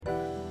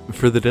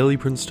For the Daily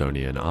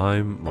Princetonian,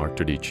 I'm Mark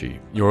Dodici.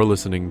 You're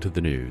listening to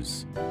the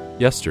news.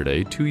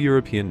 Yesterday, 2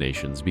 European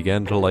nations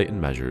began to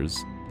lighten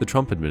measures. The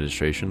Trump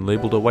administration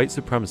labeled a white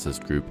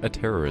supremacist group a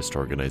terrorist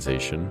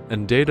organization,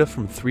 and data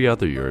from 3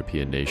 other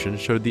European nations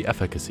showed the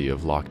efficacy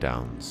of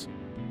lockdowns.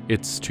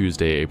 It's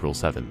Tuesday, April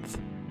 7th.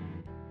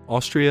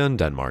 Austria and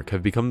Denmark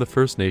have become the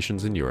first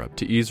nations in Europe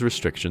to ease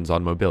restrictions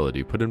on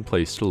mobility put in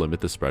place to limit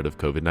the spread of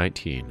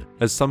COVID-19,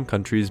 as some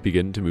countries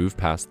begin to move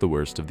past the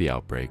worst of the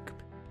outbreak.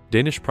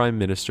 Danish Prime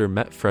Minister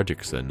Mette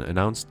Frederiksen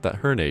announced that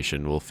her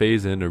nation will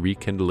phase in a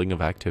rekindling of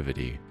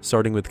activity,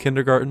 starting with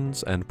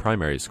kindergartens and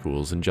primary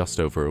schools in just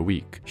over a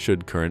week,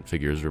 should current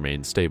figures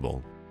remain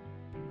stable.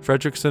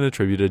 Frederiksen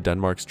attributed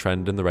Denmark's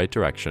trend in the right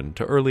direction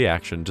to early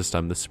action to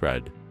stem the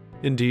spread.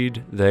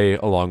 Indeed, they,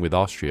 along with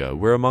Austria,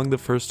 were among the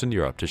first in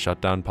Europe to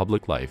shut down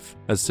public life,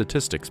 as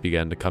statistics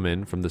began to come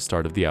in from the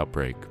start of the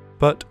outbreak,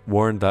 but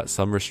warned that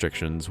some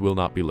restrictions will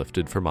not be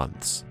lifted for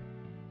months.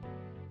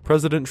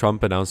 President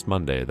Trump announced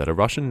Monday that a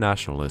Russian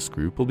nationalist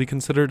group will be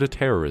considered a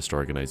terrorist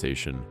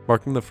organization,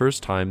 marking the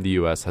first time the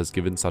U.S. has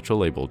given such a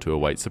label to a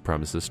white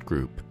supremacist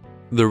group.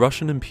 The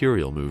Russian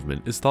Imperial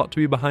Movement is thought to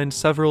be behind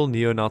several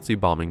neo-Nazi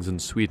bombings in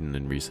Sweden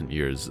in recent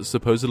years,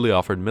 supposedly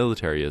offered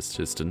military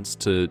assistance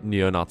to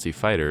neo-Nazi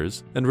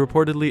fighters, and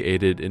reportedly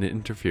aided in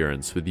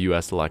interference with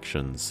U.S.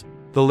 elections.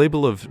 The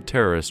label of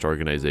terrorist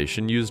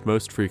organization used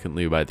most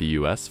frequently by the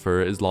U.S.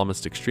 for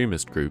Islamist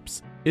extremist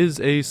groups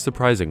is a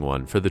surprising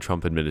one for the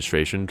Trump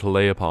administration to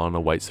lay upon a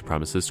white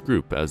supremacist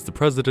group, as the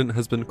president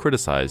has been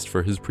criticized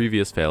for his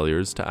previous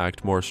failures to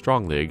act more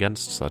strongly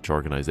against such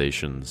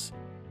organizations.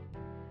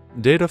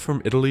 Data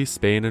from Italy,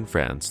 Spain, and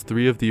France,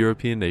 3 of the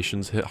European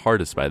nations hit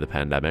hardest by the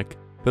pandemic,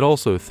 but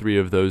also 3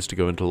 of those to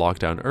go into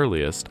lockdown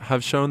earliest,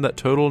 have shown that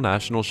total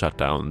national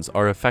shutdowns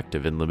are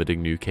effective in limiting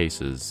new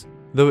cases.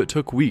 Though it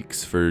took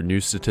weeks for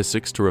new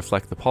statistics to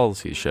reflect the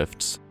policy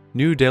shifts,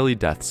 new daily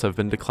deaths have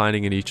been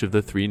declining in each of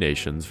the 3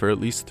 nations for at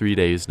least 3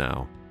 days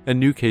now, and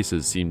new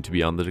cases seem to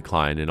be on the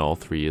decline in all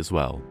 3 as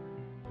well.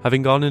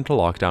 Having gone into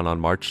lockdown on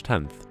March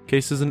 10th,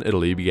 cases in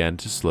Italy began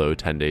to slow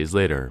 10 days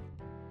later.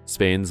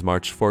 Spain's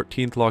March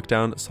 14th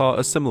lockdown saw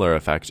a similar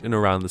effect in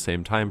around the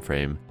same time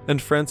frame, and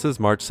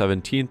France's March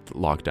 17th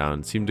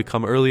lockdown seemed to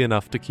come early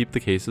enough to keep the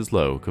cases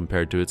low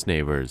compared to its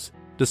neighbors,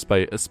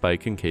 despite a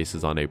spike in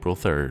cases on April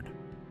 3rd.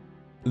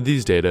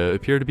 These data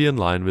appear to be in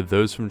line with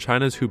those from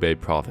China's Hubei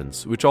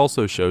province, which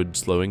also showed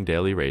slowing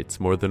daily rates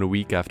more than a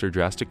week after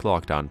drastic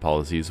lockdown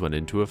policies went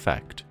into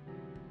effect.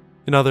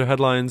 In other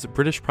headlines,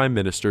 British Prime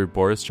Minister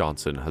Boris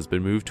Johnson has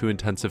been moved to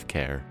intensive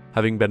care,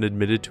 having been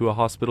admitted to a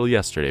hospital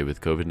yesterday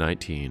with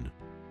COVID-19.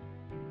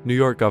 New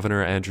York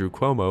Governor Andrew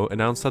Cuomo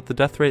announced that the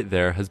death rate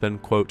there has been,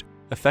 quote,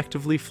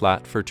 effectively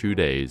flat for 2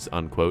 days,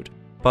 unquote,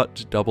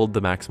 but doubled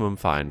the maximum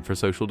fine for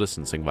social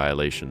distancing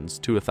violations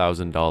to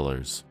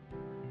 $1,000.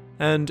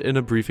 And in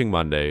a briefing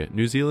Monday,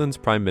 New Zealand's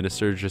Prime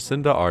Minister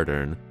Jacinda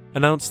Ardern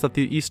announced that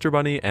the Easter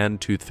Bunny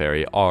and Tooth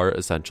Fairy are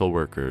essential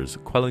workers,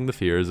 quelling the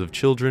fears of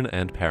children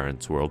and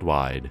parents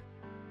worldwide.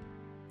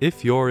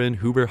 If you're in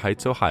Huber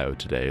Heights, Ohio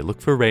today,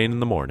 look for rain in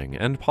the morning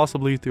and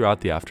possibly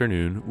throughout the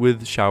afternoon,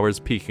 with showers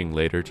peaking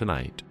later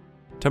tonight.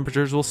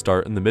 Temperatures will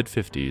start in the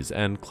mid-50s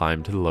and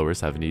climb to the lower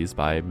 70s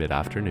by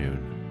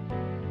mid-afternoon.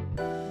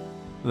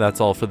 That's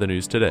all for the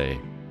news today.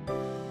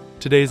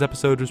 Today's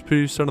episode was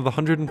produced under the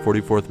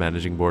 144th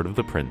Managing Board of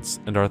The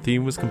Prince, and our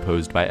theme was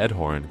composed by Ed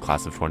Horn,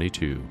 Class of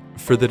 22.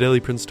 For the Daily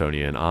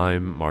Princetonian,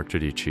 I'm Mark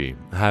Dodici.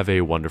 Have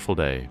a wonderful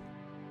day.